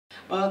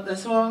Well, the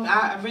song,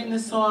 I've written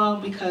this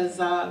song because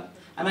I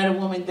met a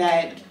woman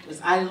that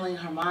was idling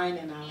her mind,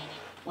 and I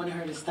wanted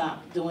her to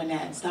stop doing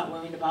that and stop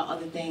worrying about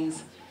other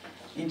things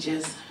and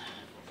just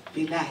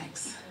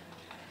relax.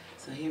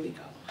 So here we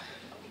go.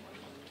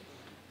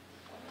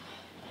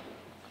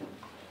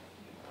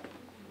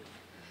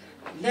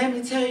 Let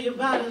me tell you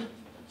about a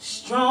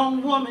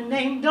strong woman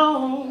named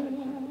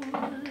Dawn.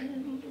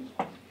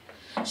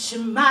 She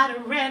might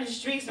have ran the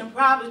streets and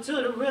probably to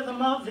the rhythm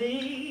of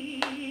this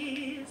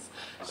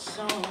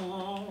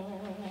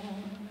song.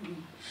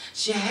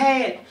 She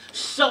had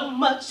so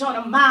much on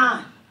her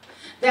mind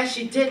that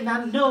she did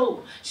not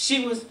know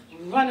she was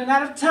running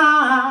out of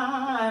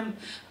time,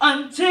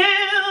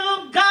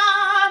 until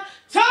God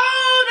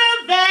told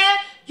her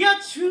that you're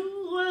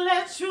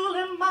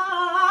truly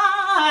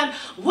mine.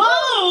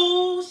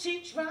 Whoa,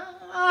 she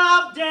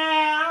dropped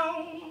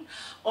down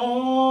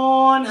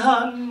on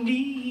her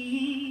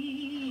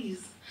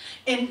knees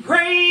and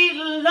prayed,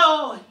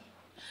 Lord,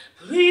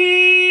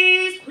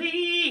 please,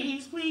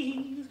 please,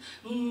 please,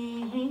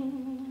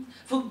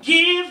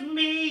 forgive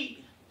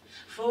me,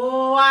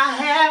 for I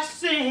have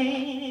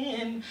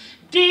sinned.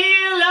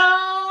 Dear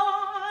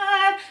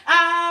Lord,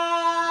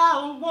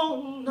 I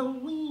want to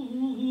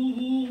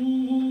win.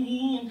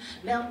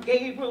 Now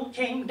Gabriel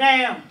came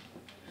down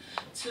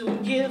to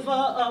give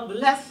her a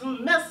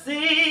blessing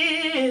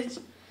message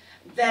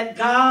that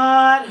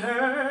God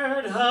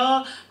heard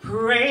her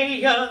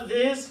prayer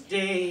this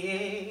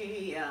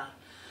day.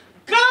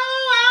 Go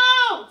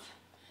out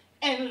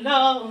and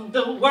love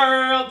the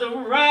world the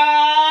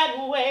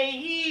right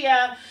way,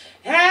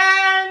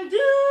 and do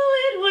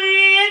it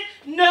with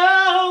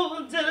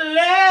no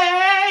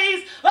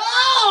delays.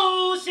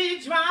 Oh, she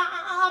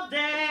dropped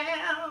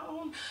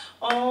down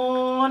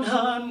on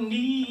her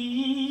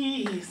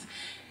knees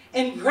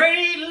and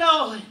prayed,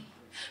 Lord,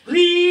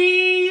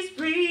 please,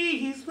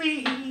 please,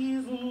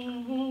 please,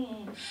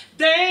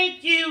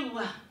 thank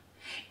you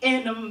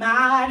in a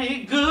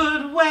mighty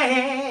good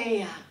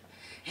way.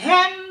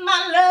 And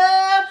my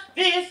love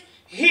is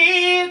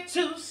here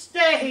to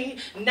stay.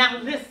 Now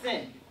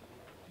listen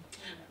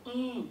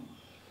to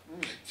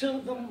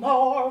the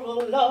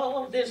moral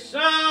of this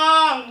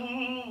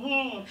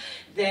song,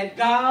 that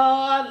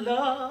God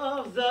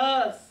loves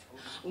us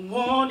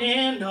one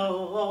and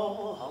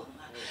all.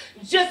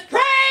 Just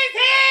praise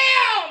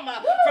Him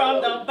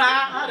from the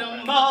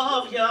bottom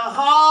of your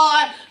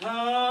heart,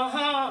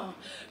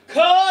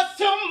 'cause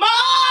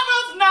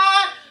tomorrow's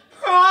not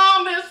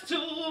promised to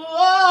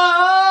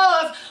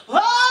us.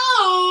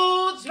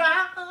 Oh,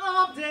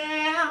 drop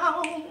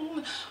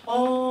down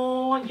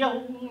on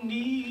your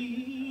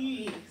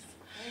knees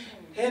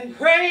and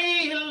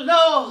pray,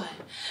 Lord,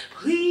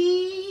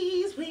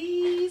 please,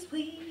 please,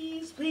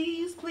 please,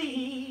 please,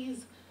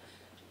 please,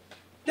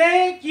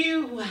 thank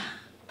you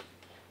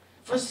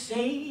for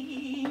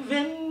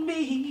saving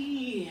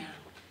me.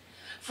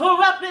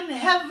 For up in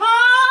heaven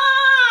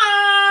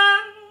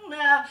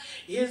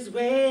is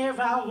where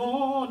I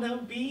wanna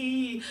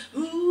be.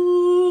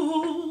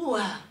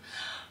 Ooh,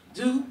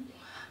 do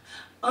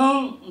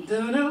do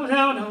do do do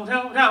do do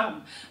do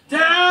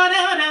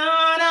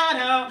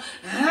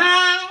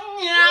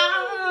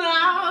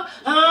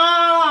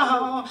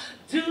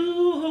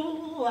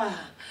do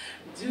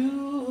do.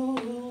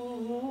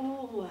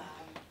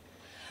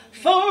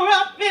 For